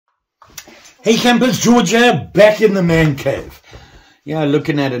Hey campers, Georgia, back in the man cave. Yeah,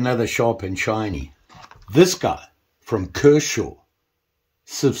 looking at another sharp and shiny. This guy from Kershaw.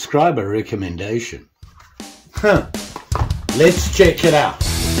 Subscriber recommendation. Let's check it out.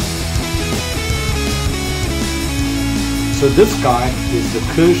 So this guy is the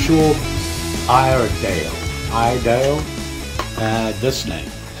Kershaw Iredale. This name.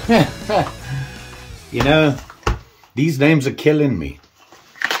 You know, these names are killing me.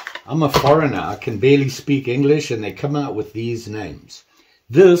 I'm a foreigner. I can barely speak English and they come out with these names.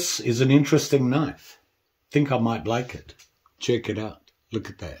 This is an interesting knife. Think I might like it. Check it out. Look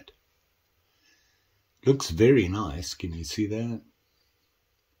at that. Looks very nice. Can you see that?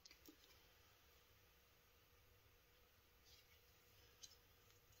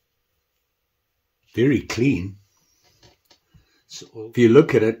 Very clean. So if you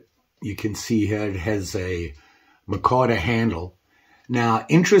look at it, you can see here it has a Mikado handle. Now,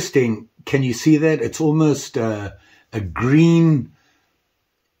 interesting, can you see that? It's almost a greenish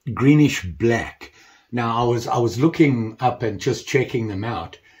black. Now, I was looking up and just checking them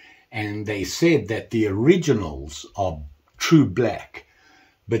out, and they said that the originals are true black,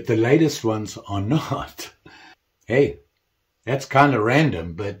 but the latest ones are not. Hey, that's kind of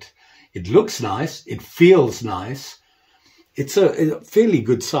random, but it looks nice. It feels nice. It's a fairly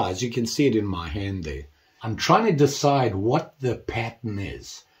good size. You can see it in my hand there. I'm trying to decide what the pattern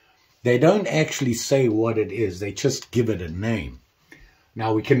is. They don't actually say what it is. They just give it a name.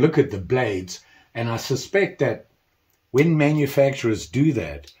 Now, we can look at the blades, and I suspect that when manufacturers do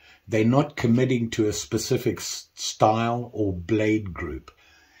that, they're not committing to a specific style or blade group.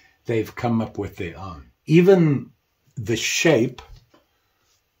 They've come up with their own. Even the shape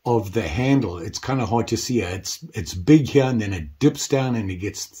of the handle, it's kind of hard to see. It's big here, and then it dips down, and it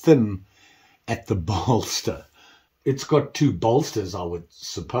gets thin at the bolster. It's got two bolsters, I would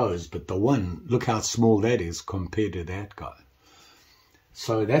suppose, but the one, look how small that is compared to that guy.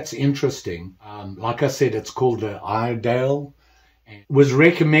 So that's interesting. Like I said, it's called the Iredale. It was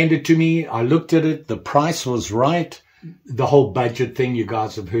recommended to me. I looked at it. The price was right. The whole budget thing, you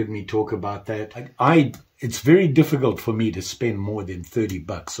guys have heard me talk about that. It's very difficult for me to spend more than 30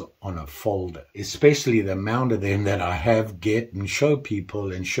 bucks on a folder, especially the amount of them that I have, get and show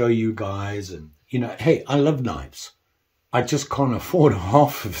people and show you guys. And, you know, hey, I love knives. I just can't afford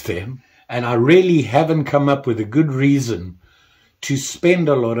half of them. And I really haven't come up with a good reason to spend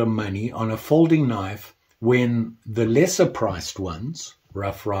a lot of money on a folding knife when the lesser priced ones,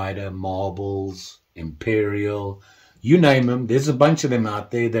 Rough Rider, Marbles, Imperial, you name them, there's a bunch of them out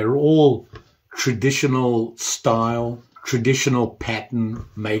there. They're all traditional style, traditional pattern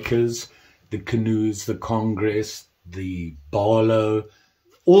makers, the Canoes, the Congress, the Barlow,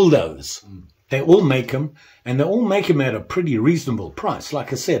 all those. They all make them, and they all make them at a pretty reasonable price.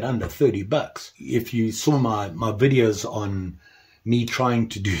 Like I said, under 30 bucks. If you saw my videos on me trying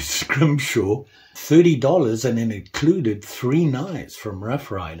to do scrimshaw, $30, and it included 3 knives from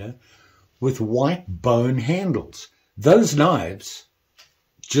Rough Rider with white bone handles. Those knives,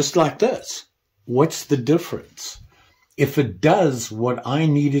 just like this. What's the difference? If it does what I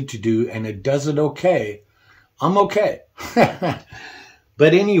needed to do and it does it okay, I'm okay.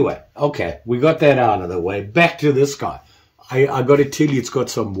 But anyway, okay, we got that out of the way. Back to this guy. I got to tell you, it's got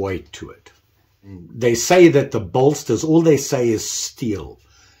some weight to it. They say that the bolsters, all they say is steel.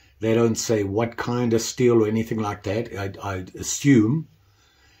 They don't say what kind of steel or anything like that. I assume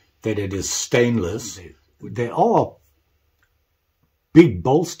that it is stainless. There are big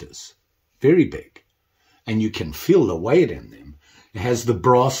bolsters. Very big, and you can feel the weight in them. It has the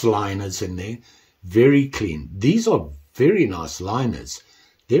brass liners in there, very clean. These are very nice liners.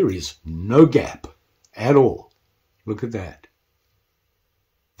 There is no gap at all. Look at that.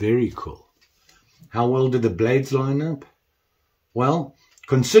 Very cool. How well do the blades line up? Well,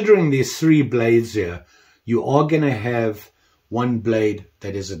 considering there's 3 blades here, you are going to have one blade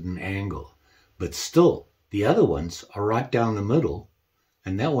that is at an angle, but still, the other ones are right down the middle.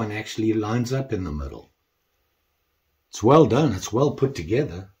 And that one actually lines up in the middle. It's well done. It's well put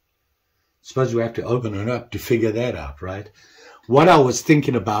together. Suppose we have to open it up to figure that out, right? What I was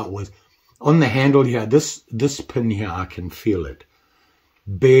thinking about was on the handle here, this pin here, I can feel it.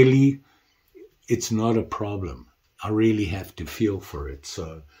 Barely. It's not a problem. I really have to feel for it.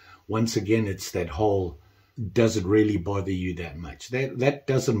 So once again, it's that whole, does it really bother you that much? That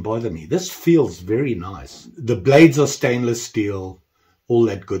doesn't bother me. This feels very nice. The blades are stainless steel. All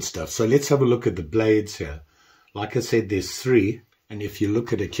that good stuff. So let's have a look at the blades here. Like I said, there's 3. And if you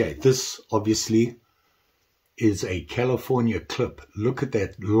look at it here, this obviously is a California clip. Look at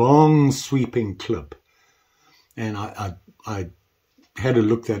that long sweeping clip. And I had to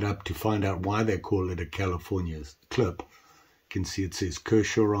look that up to find out why they call it a California clip. You can see it says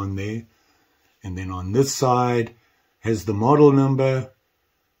Kershaw on there. And then on this side has the model number.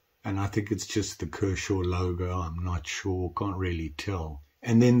 And I think it's just the Kershaw logo. I'm not sure. Can't really tell.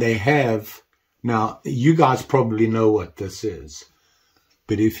 And then they have... Now, you guys probably know what this is.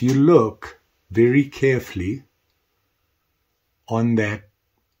 But if you look very carefully on the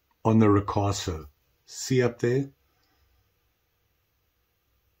ricasso, see up there?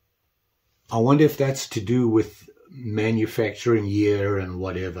 I wonder if that's to do with manufacturing year and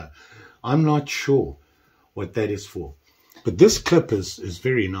whatever. I'm not sure what that is for. But this clip is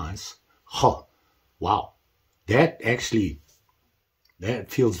very nice. Oh, wow. That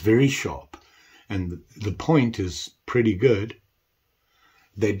feels very sharp. And the point is pretty good.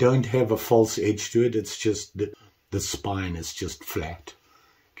 They don't have a false edge to it. It's just the spine is just flat.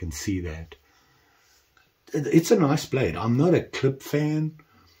 You can see that. It's a nice blade. I'm not a clip fan,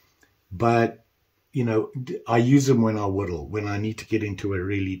 but, you know, I use them when I whittle. When I need to get into a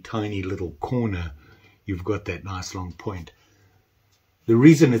really tiny little corner, you've got that nice long point. The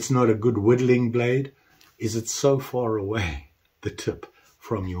reason it's not a good whittling blade is it's so far away, the tip,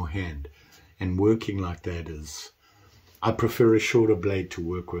 from your hand. And working like that is... I prefer a shorter blade to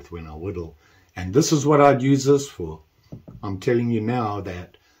work with when I whittle. And this is what I'd use this for. I'm telling you now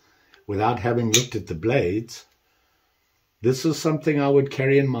that without having looked at the blades, this is something I would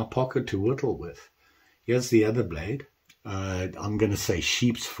carry in my pocket to whittle with. Here's the other blade. I'm going to say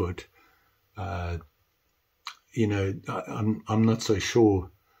sheep's foot. You know, I'm not so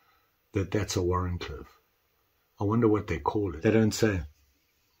sure that that's a Warrenclyffe. I wonder what they call it. They don't say.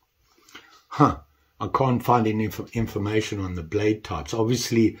 Huh. I can't find any information on the blade types.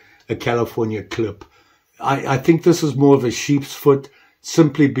 Obviously, a California clip. I think this is more of a sheep's foot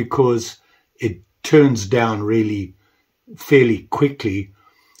simply because it turns down really fairly quickly,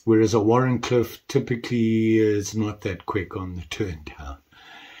 whereas a Warrenclyffe typically is not that quick on the turn down.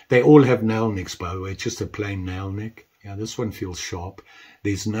 They all have nail necks, by the way. It's just a plain nail neck. Yeah, this one feels sharp.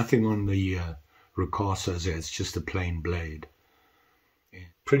 There's nothing on the ricassos there. It's just a plain blade. Yeah,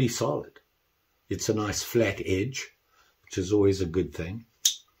 pretty solid. It's a nice flat edge, which is always a good thing.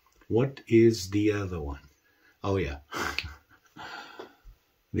 What is the other one? Oh, yeah.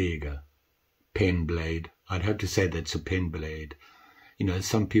 There you go. Pen blade. I'd have to say that's a pen blade. You know,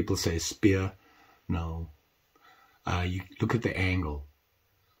 some people say spear. No. You look at the angle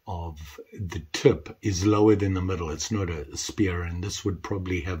of the tip is lower than the middle. It's not a spear, and this would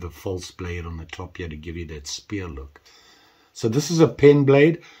probably have a false blade on the top here to give you that spear look. So this is a pen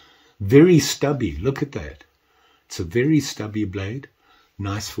blade. Very stubby. Look at that. It's a very stubby blade.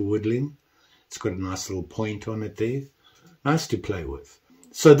 Nice for whittling. It's got a nice little point on it there. Nice to play with.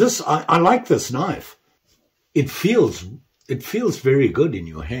 So this, I like this knife. It feels very good in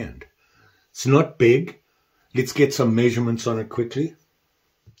your hand. It's not big. Let's get some measurements on it quickly.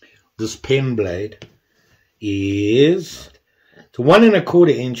 This pen blade is 1 1/4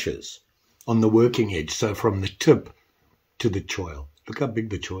 inches on the working edge. So from the tip to the choil. Look how big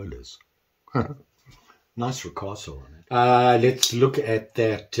the choil is. Nice ricasso on it. Let's look at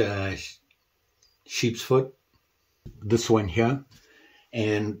that sheep's foot. This one here.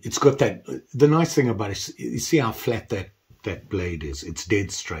 And it's got that, the nice thing about it, you see how flat that blade is. It's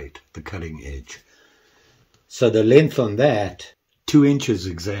dead straight, the cutting edge. So the length on that, 2 inches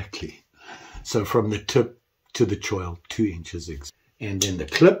exactly. So from the tip to the choil, 2 inches exactly. And then the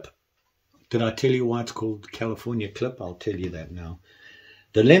clip. Did I tell you why it's called California clip? I'll tell you that now.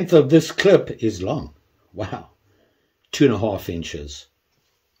 The length of this clip is long. Wow. 2.5 inches.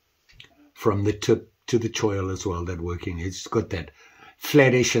 From the tip to the choil as well, that working edge. It's got that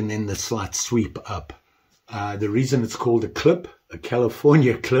flattish and then the slight sweep up. The reason it's called a clip, a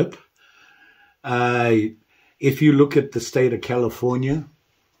California clip, if you look at the state of California,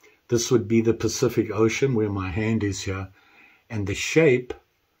 this would be the Pacific Ocean where my hand is here, and the shape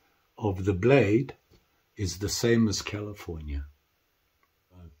of the blade is the same as California.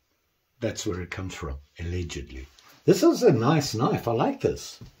 That's where it comes from, allegedly. This is a nice knife. I like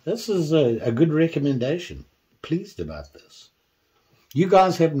this. This is a good recommendation. Pleased about this. You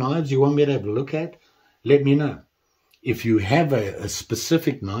guys have knives you want me to have a look at? Let me know. If you have a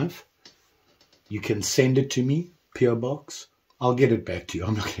specific knife, you can send it to me, P.O. Box. I'll get it back to you.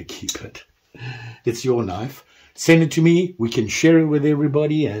 I'm not going to keep it. It's your knife. Send it to me. We can share it with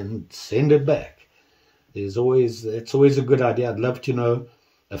everybody and send it back. It's always a good idea. I'd love to know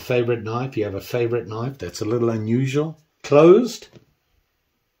a favorite knife. You have a favorite knife that's a little unusual. Closed.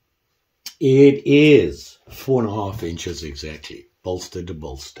 It is 4.5 inches exactly, bolster to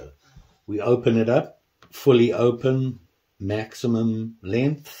bolster. We open it up, fully open. maximum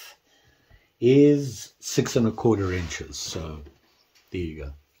length is 6 1/4 inches. So there you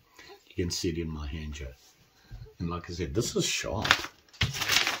go. You can see it in my hand here. And like I said, this is sharp.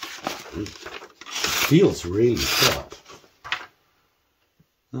 It feels really sharp.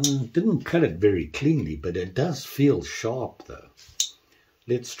 Didn't cut it very cleanly, but it does feel sharp though.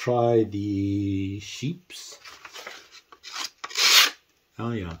 Let's try the sheeps.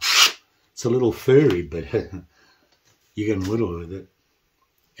 Oh yeah, it's a little furry, but you can whittle with it.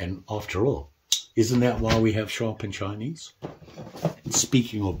 And after all, isn't that why we have sharp and Chinese?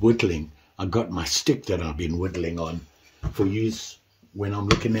 Speaking of whittling, I got my stick that I've been whittling on for use when I'm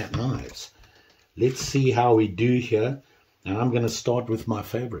looking at knives. Let's see how we do here. And I'm going to start with my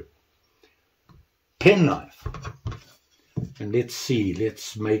favorite penknife. And let's see,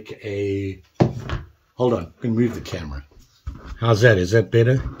 let's make a, hold on, I can move the camera. How's that? Is that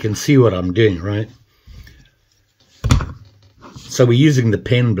better? You can see what I'm doing, right? So we're using the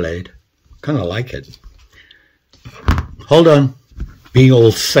pen blade. Kind of like it. Hold on. Being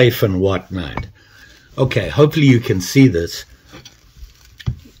all safe and whatnot. Okay, hopefully you can see this.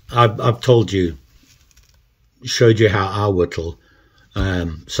 I've told you, showed you how I whittle.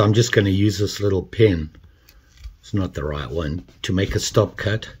 So I'm just going to use this little pen. It's not the right one. To make a stop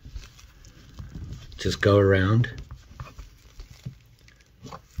cut. Just go around.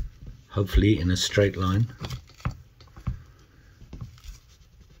 Hopefully in a straight line.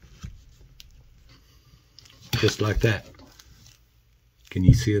 Just like that. Can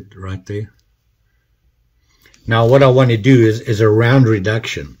you see it right there? Now what I want to do is a round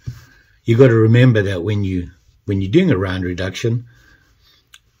reduction. You got to remember that when you're doing a round reduction,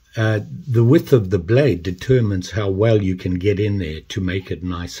 the width of the blade determines how well you can get in there to make it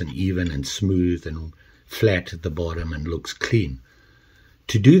nice and even and smooth and flat at the bottom and looks clean.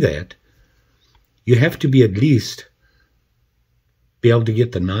 To do that, you have to be at least be able to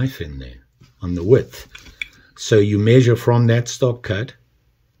get the knife in there on the width. So you measure from that stop cut,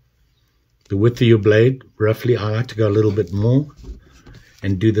 the width of your blade, roughly. I like to go a little bit more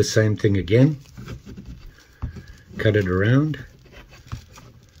and do the same thing again. Cut it around.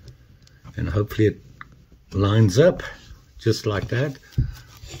 And hopefully it lines up just like that.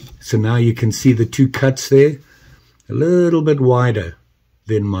 So now you can see the two cuts there, a little bit wider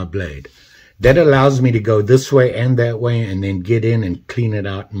than my blade. That allows me to go this way and that way and then get in and clean it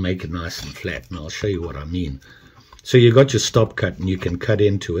out and make it nice and flat. And I'll show you what I mean. So you got your stop cut and you can cut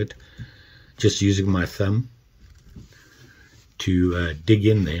into it just using my thumb to dig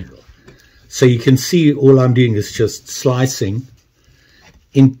in there. So you can see all I'm doing is just slicing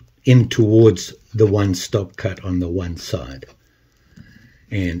in towards the one stop cut on the one side.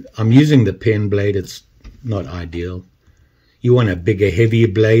 And I'm using the pen blade. It's not ideal. You want a bigger, heavier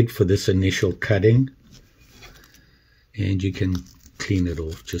blade for this initial cutting. And you can clean it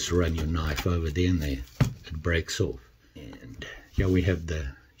off. Just run your knife over there and it breaks off. And here we have the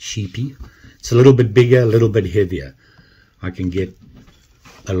sheepy. It's a little bit bigger, a little bit heavier. I can get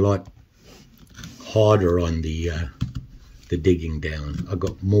a lot harder on the digging down. I've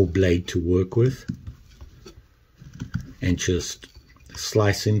got more blade to work with. And just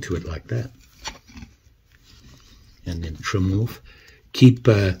slice into it like that. And then trim off. Keep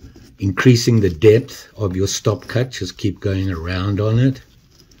increasing the depth of your stop cut. Just keep going around on it.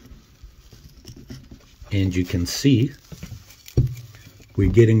 And you can see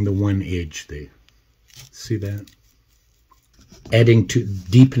we're getting the one edge there. See that? Adding to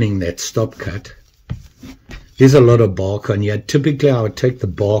deepening that stop cut. There's a lot of bark on here. Typically I would take the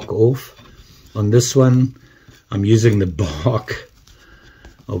bark off. On this one I'm using the bark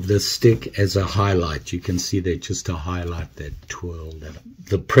of this stick as a highlight. You can see there just to highlight that twirl,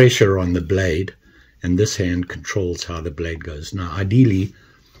 the pressure on the blade, and this hand controls how the blade goes. Now ideally,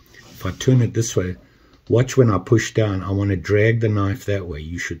 if I turn it this way, watch when I push down, I want to drag the knife that way.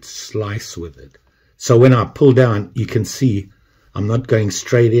 You should slice with it. So when I pull down, you can see I'm not going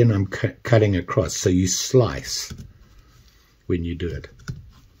straight in, I'm cutting across. So you slice when you do it.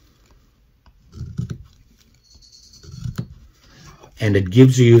 And it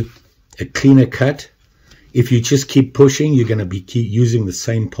gives you a cleaner cut. If you just keep pushing, you're going to be using the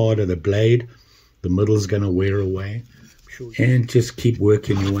same part of the blade. The middle is going to wear away. And just keep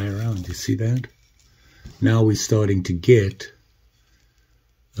working your way around. You see that? Now we're starting to get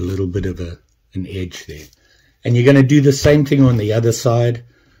a little bit of an edge there. And you're going to do the same thing on the other side.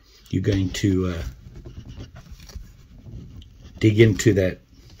 You're going to dig into that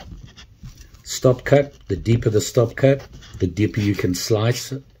stop cut. The deeper the stop cut, the deeper you can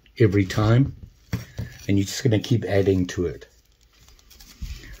slice every time. And you're just going to keep adding to it.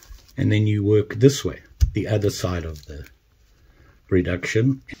 And then you work this way, the other side of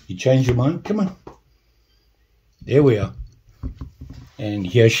reduction. You change your mind? Come on. There we are. And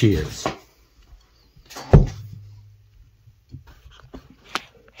here she is.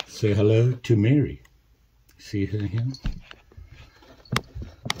 Say hello to Mary. See her here?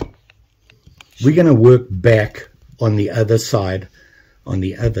 We're going to work back on the other side, on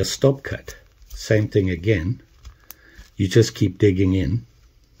the other stop cut. Same thing again. You just keep digging in,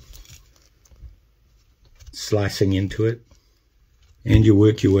 slicing into it, and you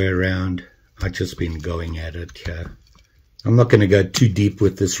work your way around. I've just been going at it here. I'm not going to go too deep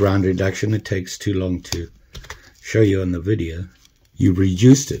with this round reduction. It takes too long to show you on the video. You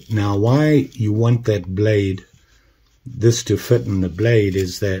reduced it. Now, why you want that blade, this to fit in the blade,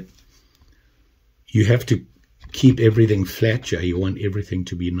 is that you have to keep everything flat here. You want everything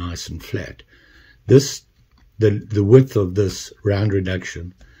to be nice and flat. This, the width of this round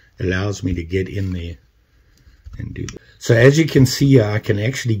reduction allows me to get in there and do that. So as you can see here, I can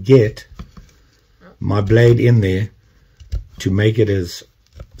actually get my blade in there to make it as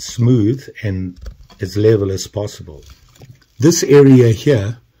smooth and as level as possible. This area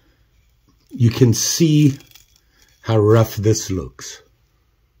here, you can see how rough this looks,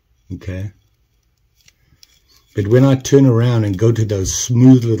 okay? But when I turn around and go to those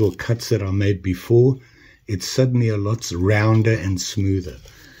smooth little cuts that I made before, it's suddenly a lot rounder and smoother.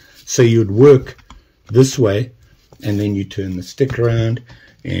 So you'd work this way, and then you turn the stick around,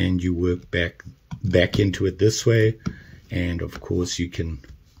 and you work back into it this way, and of course you can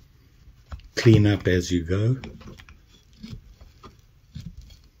clean up as you go.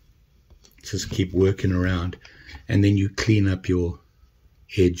 Just keep working around, and then you clean up your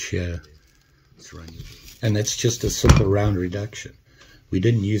edge here. And that's just a simple round reduction. We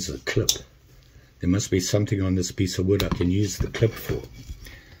didn't use a clip. There must be something on this piece of wood I can use the clip for.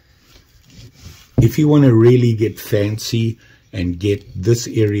 If you want to really get fancy and get this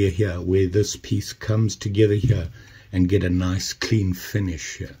area here, where this piece comes together here, and get a nice clean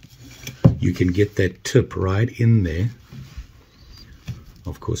finish here, you can get that tip right in there.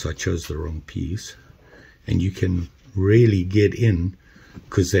 Of course, I chose the wrong piece. And you can really get in,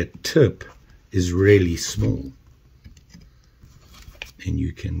 because that tip is really small. And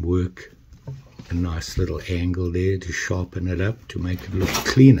you can work a nice little angle there to sharpen it up, to make it look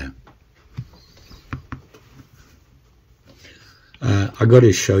cleaner. I got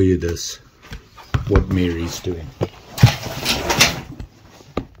to show you this, what Mary's doing.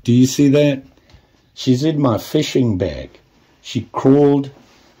 Do you see that? She's in my fishing bag. She crawled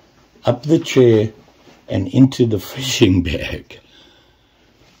up the chair and into the fishing bag.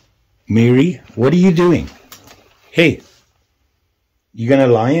 Mary, what are you doing? Hey, you gonna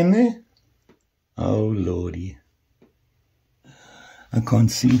lie in there? Oh, Lordy. I can't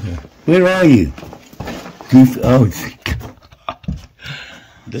see her. Where are you? Goof. Oh,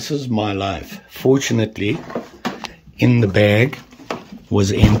 this is my life. Fortunately, in the bag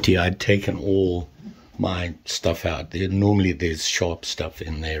was empty. I'd taken all my stuff out. Normally there's sharp stuff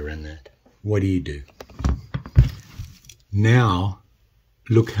in there and that. What do? Now,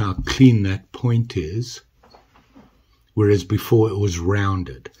 look how clean that point is, whereas before it was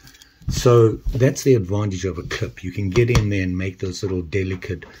rounded. So that's the advantage of a clip. You can get in there and make those little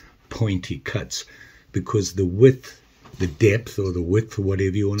delicate pointy cuts, because the width, the depth or the width, or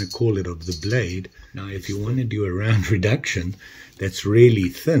whatever you want to call it, of the blade. Now if you want to do a round reduction that's really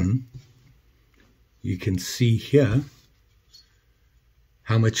thin, you can see here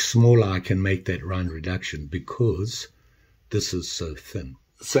how much smaller I can make that round reduction, because this is so thin.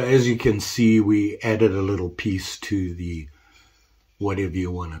 So as you can see, we added a little piece to the, whatever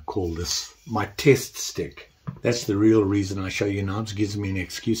you want to call this, my test stick. That's the real reason I show you now. It gives me an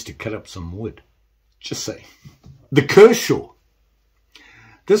excuse to cut up some wood. Just say. The Kershaw.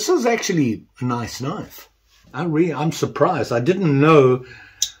 This is actually a nice knife. I'm surprised. I didn't know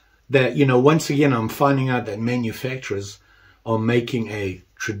that, you know, once again, I'm finding out that manufacturers are making a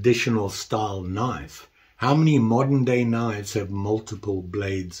traditional style knife. How many modern day knives have multiple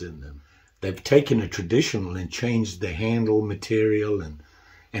blades in them? They've taken a traditional and changed the handle material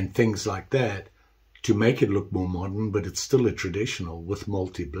and things like that to make it look more modern, but it's still a traditional with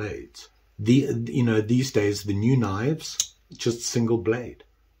multi blades. You know, these days the new knives, just single blade.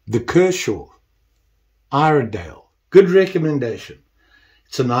 The Kershaw Iredale, good recommendation.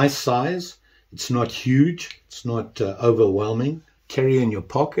 It's a nice size. It's not huge. It's not overwhelming. Carry in your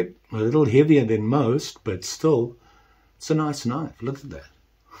pocket. A little heavier than most, but still, it's a nice knife. Look at that.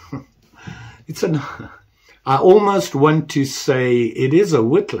 I almost want to say it is a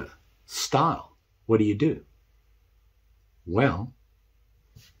Whittler style. What do? Well,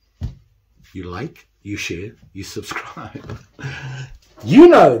 you like? you share, you subscribe. You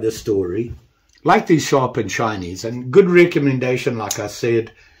know the story. Like these sharp and shinies, and good recommendation, like I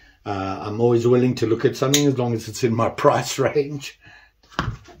said. I'm always willing to look at something as long as it's in my price range.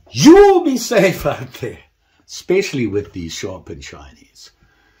 You'll be safe out there, especially with these sharp and shinies.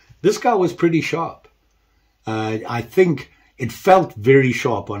 This guy was pretty sharp. I think it felt very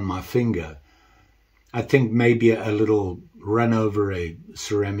sharp on my finger. I think maybe a little run over a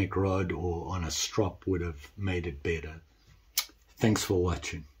ceramic rod or on a strop would have made it better. Thanks for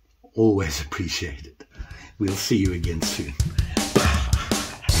watching. Always appreciate it. We'll see you again soon.